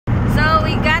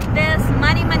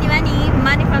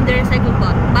from the recycle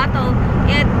bottle,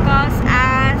 it costs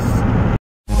us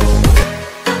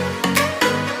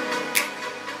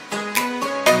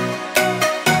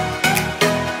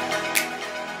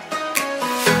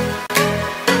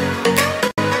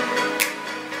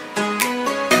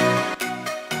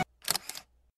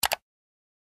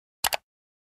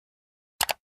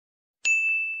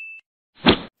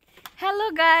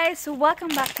Hello guys, welcome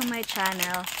back to my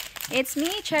channel. It's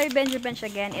me, Cherry Benji Bench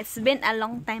again. It's been a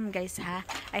long time guys ha.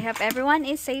 I hope everyone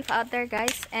is safe out there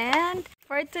guys. And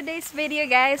for today's video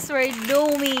guys, we're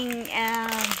doing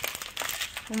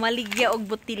maligya og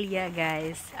botilya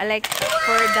guys. I like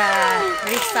for the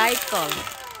recycle.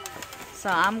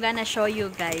 So I'm gonna show you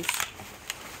guys.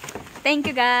 Thank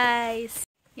you guys.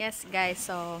 Yes guys,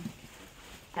 so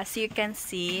as you can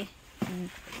see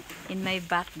in my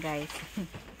back guys.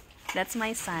 That's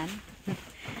my son.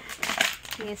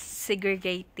 He is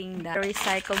segregating the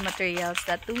recycled materials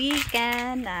that we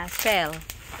can sell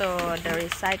to the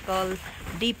recycle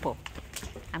depot.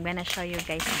 I'm gonna show you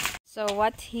guys. So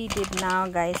what he did now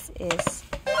guys is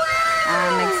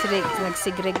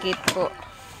nag-segregate po.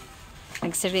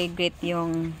 Nag-segregate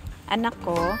yung anak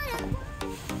ko.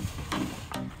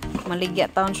 Maligya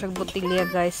taon siya botilya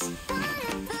guys.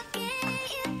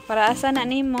 Para asa na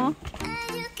nimo?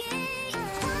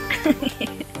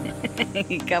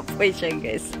 Kapoy siya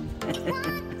guys.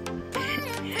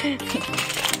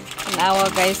 Nawa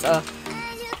guys oh.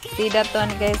 See that one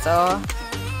guys oh.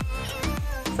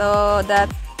 So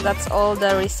that's all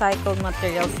the recycled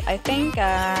materials. I think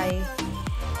that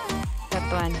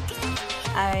one.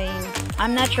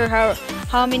 I'm not sure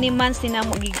how many months nina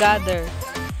mo gigather.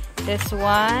 This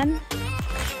one,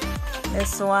 and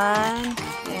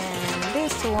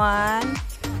this one.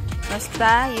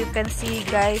 Basta, you can see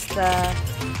guys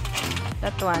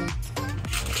that one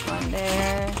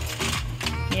there.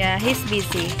 Yeah, he's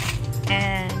busy.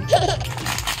 And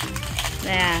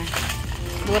yeah,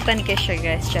 butan ka siya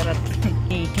guys, charot.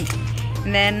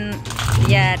 And then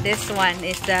yeah, this one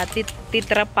is the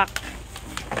tetra pak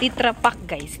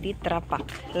guys, tetra pak.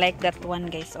 Like that one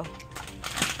guys. Oh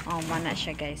mana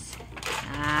siya guys.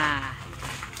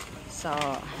 So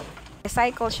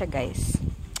recycle siya guys.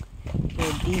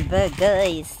 Diba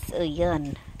guys?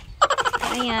 Ayan.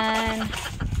 Ayan.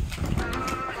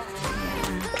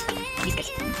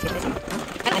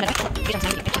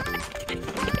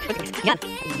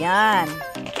 Ayan.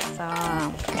 So,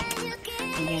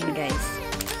 ayan guys.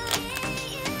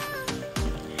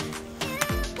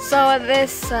 So,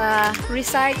 this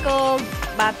recycled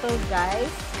bottle guys,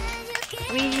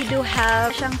 we do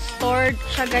have siyang stored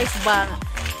siya guys ba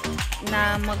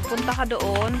na magpunta ka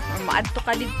doon or maadto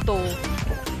ka dito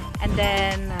and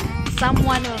then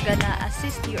someone will gonna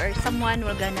assist you or someone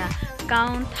will gonna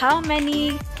count how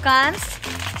many cans,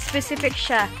 specific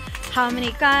siya, how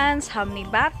many cans, how many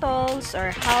bottles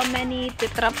or how many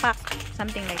tetra pak,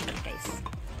 something like that guys.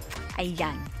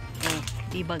 Ayan.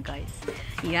 Diba guys?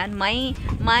 Yan, may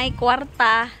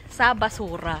kwarta sa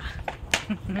basura.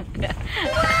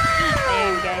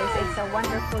 Ayan guys, it's a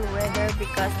wonderful weather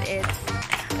because it's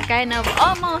kind of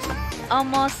almost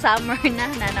summer na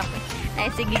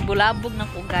sige bulabog na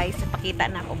ko guys.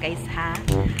 Pakita na ko guys ha.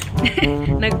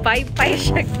 Nagpaypay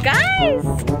siya guys.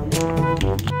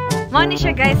 Mo ni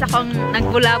siya guys akong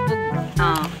nagbulabog.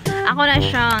 Ako na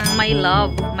siyang my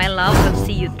love will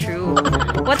see you through.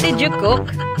 What did you cook?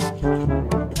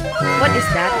 What is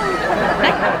that?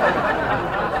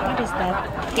 What is that?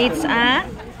 It's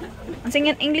ang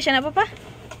singin English na pa?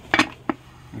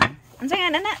 Ang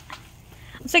singin na.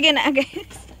 Sige na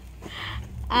guys.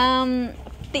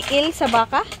 Tiil sa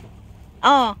baka.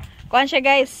 Oh, kuan siya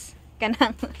guys.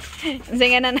 Kanang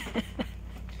sige na.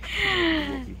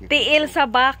 Tiil sa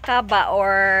baka ba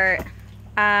or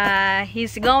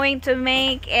he's going to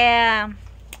make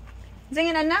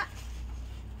sige na.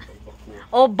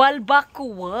 Oh,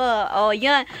 Balbacua. Oh,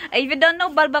 yeah. If you don't know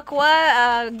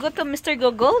Balbacua, go to Mr.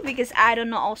 Google because I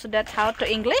don't know also that's how to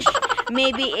English.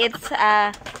 Maybe it's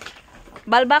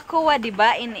Balbacua,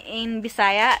 diba? In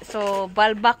Bisaya. So,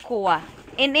 Balbacua.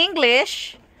 In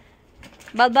English,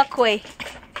 Balbacue.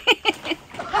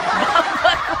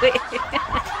 Balbacue.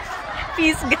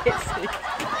 Peace, guys.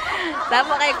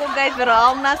 Tama kayo ko, guys. Pero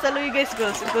akong nasa luwi, guys.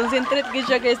 Concentrate ko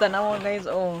siya, guys. Tanaw, guys.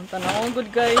 Oh, tanaw.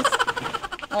 Good, guys.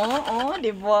 Oh,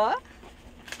 diba?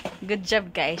 Good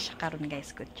job, guys. Sakaron,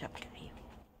 guys. Good job kayo.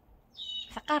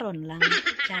 Sakaron lang.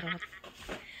 Charot.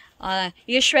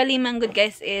 Usually man good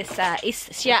guys is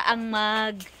siya ang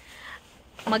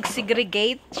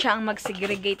mag-segregate,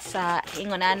 sa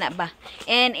ingonana ba.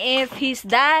 And if his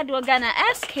dad will gonna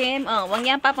ask him, wag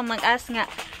yan papa mag-ask nga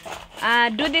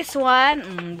Do this one.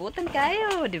 Butan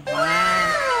kayo, di ba?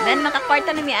 Then,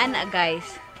 makakwarta na mi ana,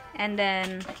 guys. And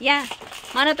then, yeah.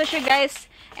 Mano to siya, guys.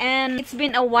 And it's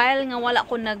been a while nga wala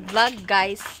ko nag-vlog,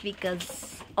 guys.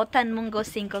 Because, otan mong go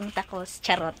singkong takos.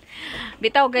 Charot.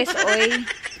 Bitaw, guys, oy.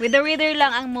 With the reader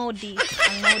lang ang Modi.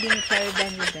 Ang Modi ni Cherry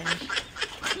Ben Revenge.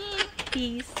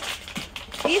 Peace.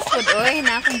 Peace food, oy.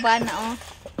 Na akong bana, oh.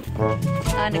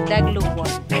 Nagdagluwa.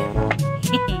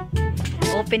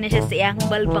 Open na siya sa iyang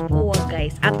Balbacua,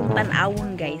 guys. Atong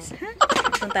tanawon, guys. Ha?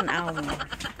 Atong tanawon.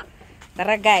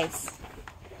 Tara, guys.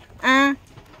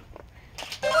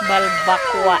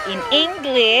 Balbacua. In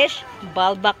English,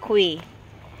 Balbacua.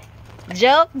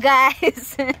 Joke,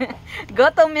 guys.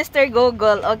 Go to Mr.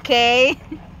 Google, okay?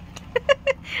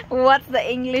 What's the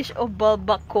English of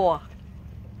Balbacua?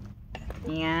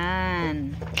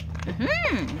 Yan.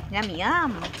 Yum,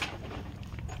 yum.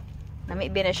 Nami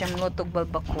ba na siya mulutog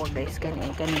Balbacua, guys.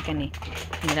 Kani.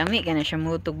 Nami ka na siya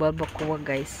mulutog Balbacua,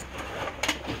 guys.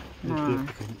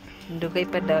 Dugay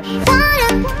pa daw siya.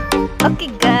 Okay,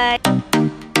 guys.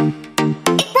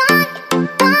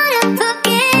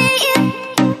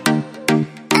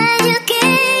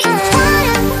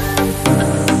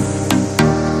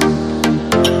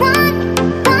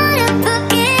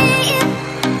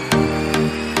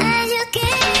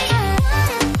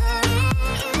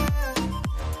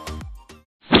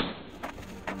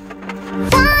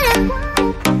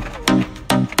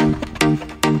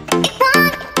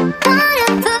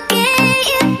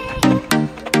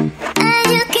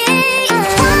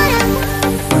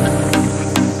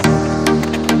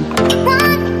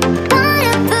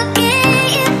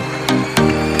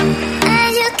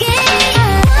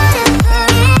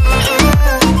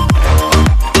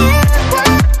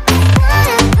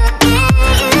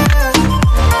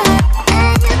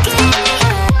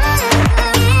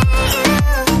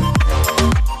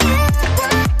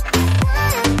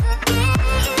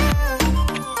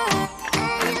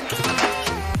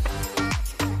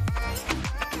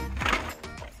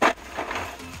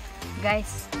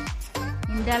 Guys,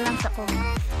 hindi lang sa kong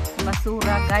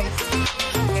basura, guys.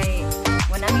 Okay,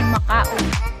 wala nang makaon.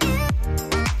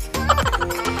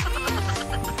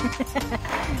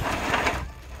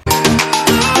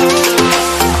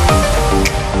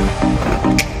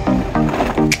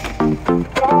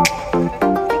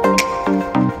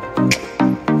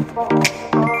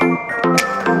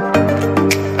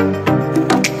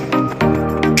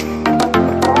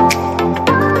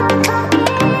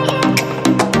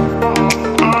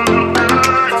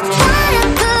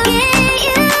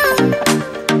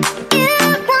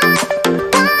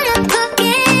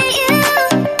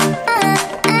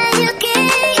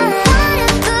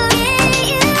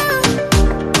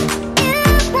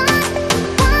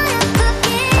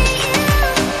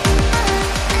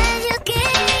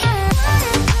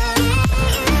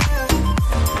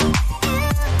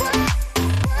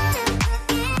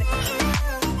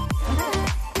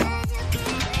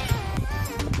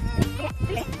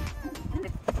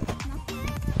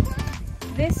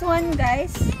 This one,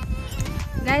 guys,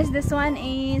 this one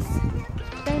is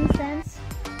 10 cents.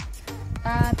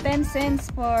 10 cents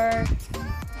for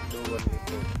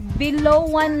below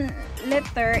 1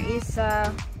 liter is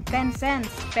 10 cents.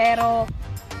 Pero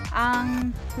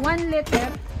ang 1 liter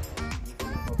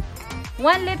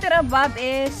above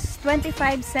is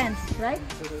 25 cents, right?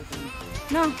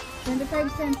 No, 25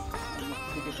 cents.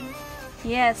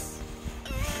 Yes.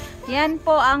 Yan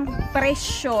po ang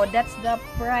presyo. That's the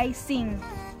pricing.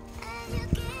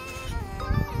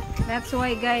 That's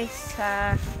why, guys,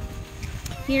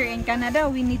 here in Canada,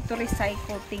 we need to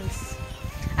recycle things.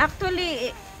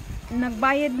 Actually,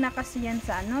 nagbayad na kasi yan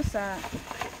sa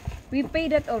we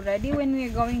paid that already when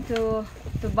we're going to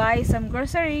buy some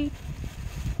grocery.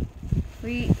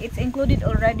 It's included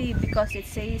already because it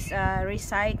says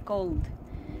recycled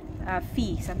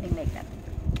fee, something like that.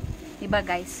 Diba,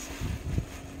 guys?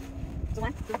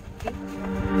 1, 2, 3.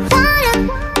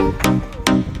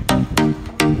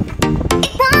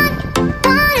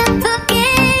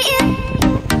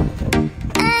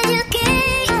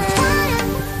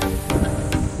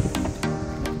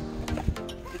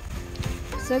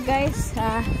 So guys,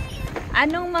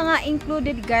 anong mga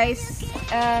included, guys?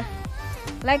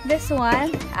 Like this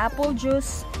one, apple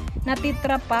juice na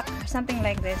tetra pack, something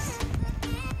like this.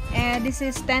 And this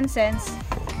is 10 cents.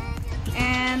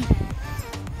 And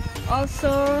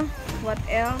also, what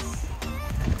else?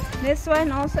 This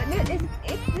one also,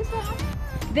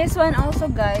 this one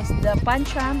also, guys, the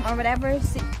pancham or whatever,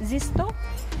 zisto.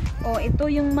 Oh,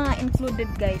 ito yung mga included,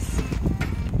 guys.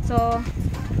 So,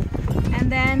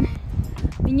 and then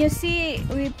when you see,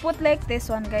 we put like this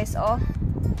one, guys, oh,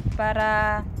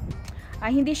 para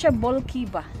hindi siya bulky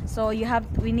ba. So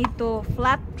we need to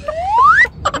flat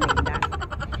like that.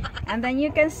 And then you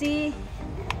can see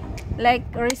like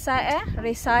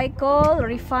recycle,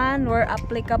 refund where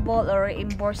applicable, or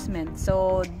reimbursement.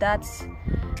 So that's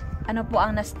ano po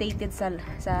ang na-stated sa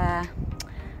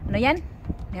ano yan?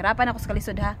 Nahirapan ako sa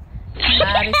kalisod ha.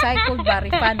 Recycled ba,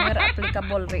 refund where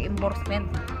applicable, reimbursement.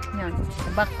 Yan,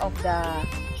 the back of the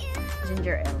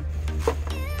ginger ale.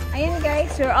 Ayan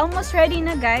guys, we're almost ready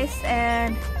na guys,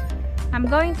 and I'm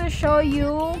going to show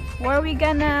you where we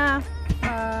gonna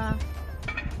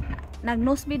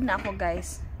nag-nosebleed na ako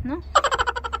guys, no?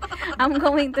 I'm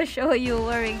going to show you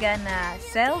where we gonna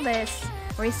sell this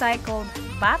recycled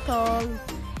bottle,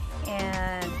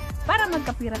 and para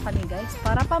magkapira kami guys,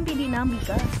 para pambili ng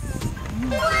bigas.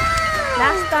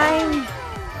 Last time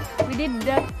we did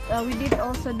that, we did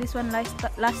also this one last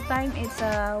time. It's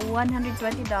 $120,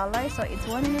 so it's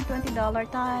 $120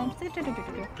 times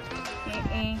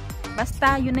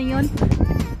basta yun na yun.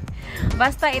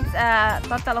 Basta it's a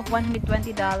total of $120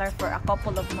 for a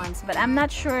couple of months, but I'm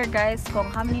not sure guys kung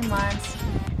how many months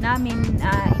namin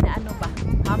inaano ba,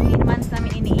 how many months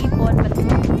namin iniipon, but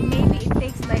maybe it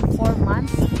takes like 4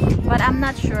 months, but I'm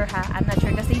not sure ha. I'm not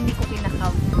sure kasi hindi ko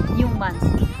kinakount yung months.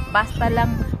 Basta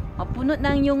lang puno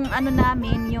nang yung ano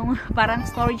namin, yung parang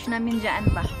storage namin dyan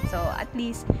ba. So at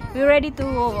least we're ready to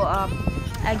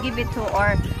give it to,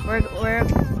 or we're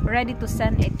ready to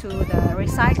send it to the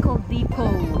recycle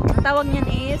depot. Ang tawag niyan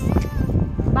is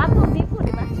bottle depot,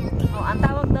 di ba? Oh, ang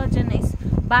tawag daw dyan is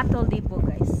bottle depot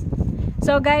guys.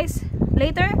 So guys,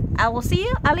 later I will see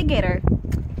you alligator.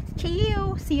 See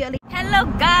you alligator. Hello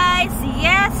guys,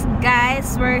 yes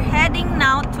guys, we're heading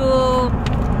now to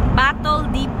bottle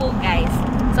depot guys.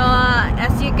 So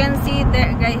as you can see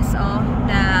there guys, oh,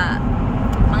 the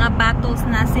mga bottles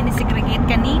na sinisegregate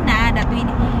kanina, that we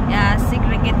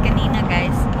segregate kanina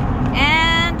guys.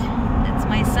 And that's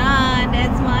my son,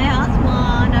 that's my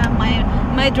husband,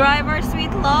 my driver,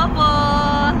 sweet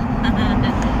lover.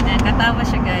 Katawa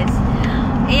siya guys.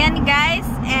 Ayan guys,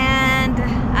 and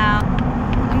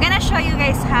I'm gonna show you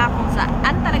guys ha kung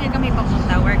saan talaga kami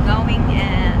papunta. We're going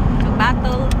to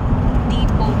Bottle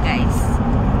Depot guys.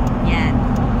 Yan.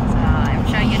 So I'm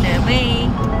showing you the way.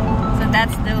 So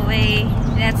that's the way.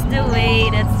 That's the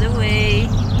way. That's the way.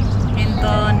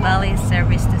 Hinton Valley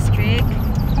Service District.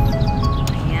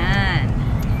 Ayan.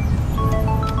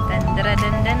 Dun, dun,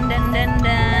 dun, dun, dun, dun,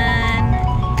 dun.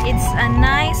 It's a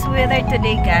nice weather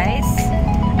today guys.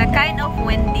 A kind of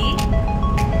windy.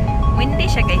 Windy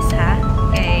siya guys ha.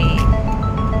 Okay.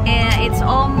 It's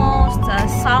almost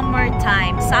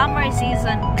summertime. Summer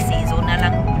season na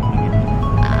lang.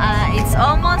 It's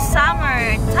almost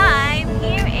summer time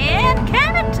here in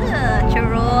Canada.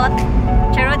 Charot.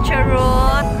 Charot,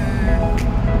 charot.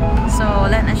 So,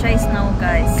 wala na siya snow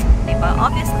guys. Diba?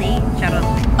 Obviously, charot.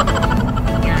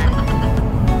 Yan.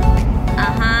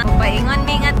 Aha. Paingon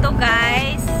mi nga to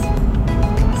guys.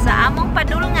 Sa among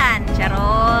padulngan.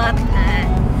 Charot.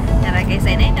 Tara guys,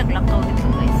 ay na naglakaw dito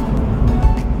guys.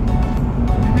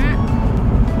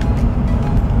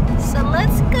 So,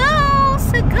 let's go.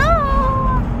 So, go.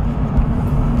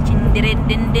 Din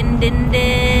din din din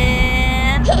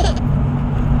din.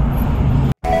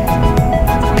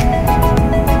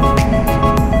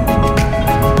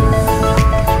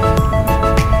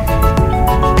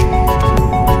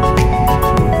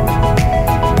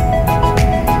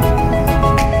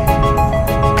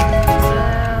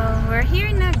 We're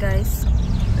here na guys.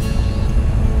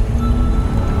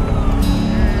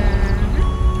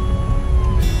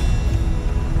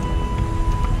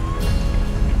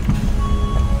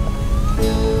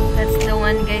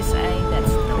 Guys,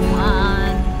 that's the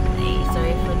one. Ay,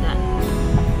 sorry for that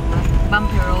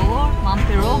bumpero.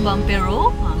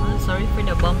 Sorry for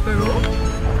the bumpero.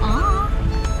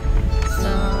 So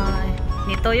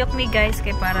nitoyok mi guys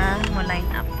kay para mo line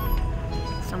up.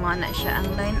 So mga na siya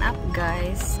ang line up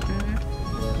guys.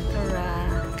 Tara.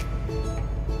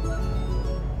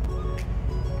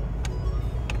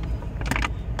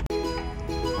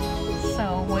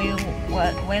 So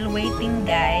while waiting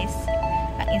guys,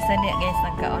 isa dia guys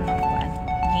nagkaon ng kuan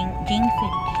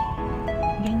gingfish,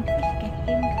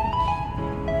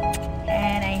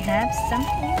 and I have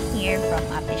something here from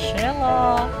Ate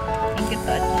Shella. Thank you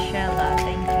to Ate Shella,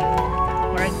 thank you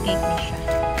for a cake ni siya.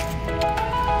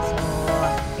 So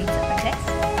thanks for guys,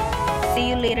 see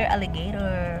you later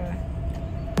alligator.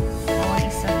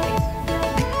 Isa guys.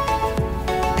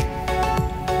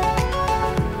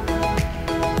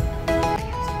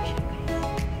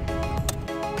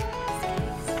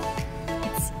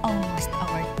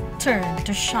 Turn to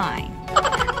shine.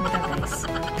 Guys,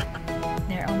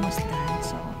 they're almost done,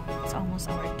 so it's almost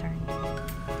our turn.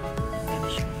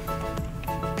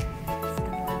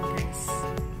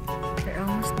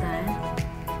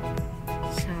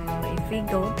 we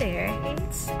go there,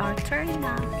 it's our turn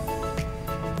now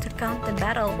to count the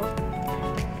bottle.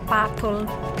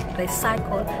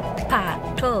 Recycle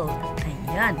bottle.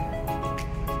 Ayan.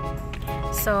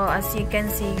 So, as you can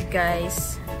see,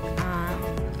 guys,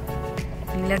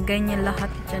 nilagay niya lahat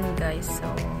dyan, guys.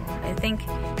 So, I think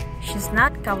she's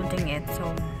not counting it. So,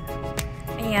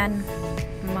 ayan,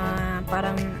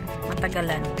 parang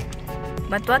matagalan.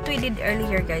 But what we did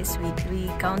earlier, guys,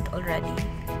 we count already.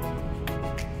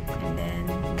 And then,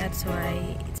 that's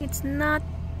why it's not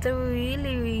a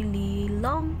really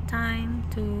long time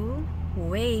to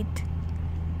wait.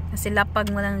 Kasi lapag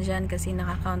mo lang dyan kasi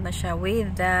nakakount na siya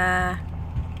with the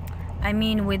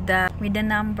with the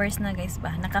numbers na, guys,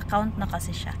 ba? Nakakount na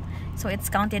kasi siya. So, it's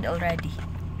counted already.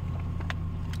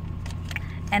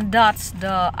 And that's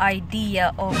the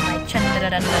idea of my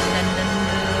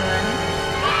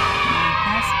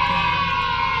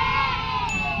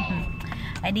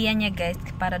idea niya, guys,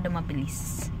 para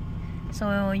dumabilis.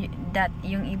 So, that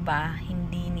yung iba,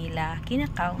 hindi nila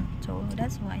kinakount. So,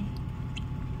 that's why.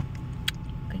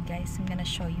 Okay, guys, I'm gonna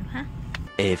show you, huh?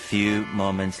 A few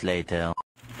moments later.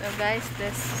 So, guys,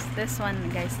 this one,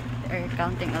 guys, are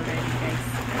counting already, guys.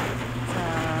 So,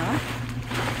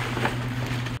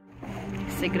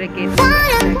 segregate,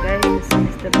 guys. This one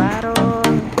is the bottle.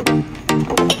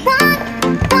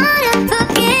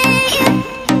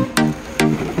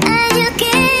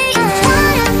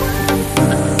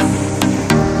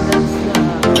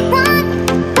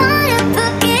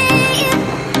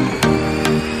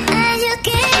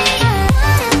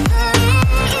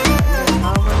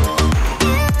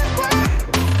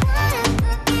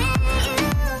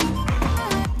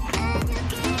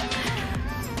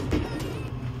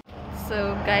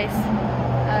 So, guys,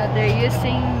 they're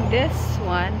using this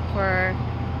one for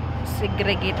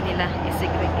segregate nila.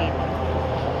 I-segregate.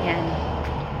 Yan.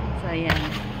 So, yan.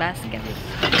 Basket.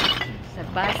 Sa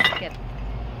basket.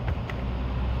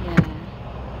 Yan.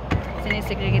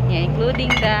 Sinisegregate niya, including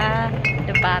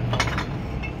the bottle.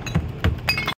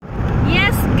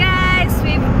 Yes, guys!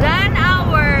 We've done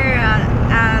our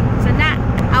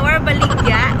our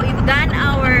baligya. We've done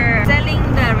our selling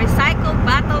the recycled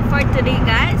bottle for today,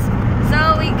 guys. So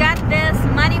we got this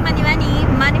money from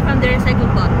the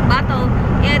recycled bottle.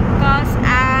 It cost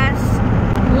us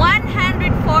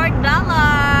 $104.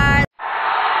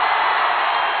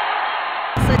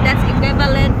 So that's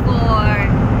equivalent for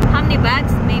how many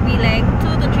bags? Maybe like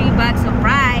 2 to 3 bags of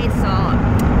rice. So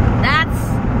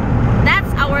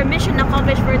that's our mission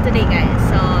accomplished for today, guys.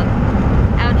 So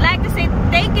I would like to say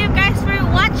thank you, guys, for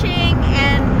watching,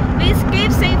 and please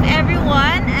keep safe,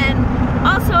 everyone. And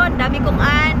also, dami kong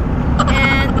an.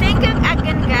 And thank you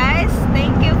again, guys.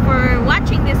 Thank you for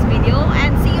watching this video. And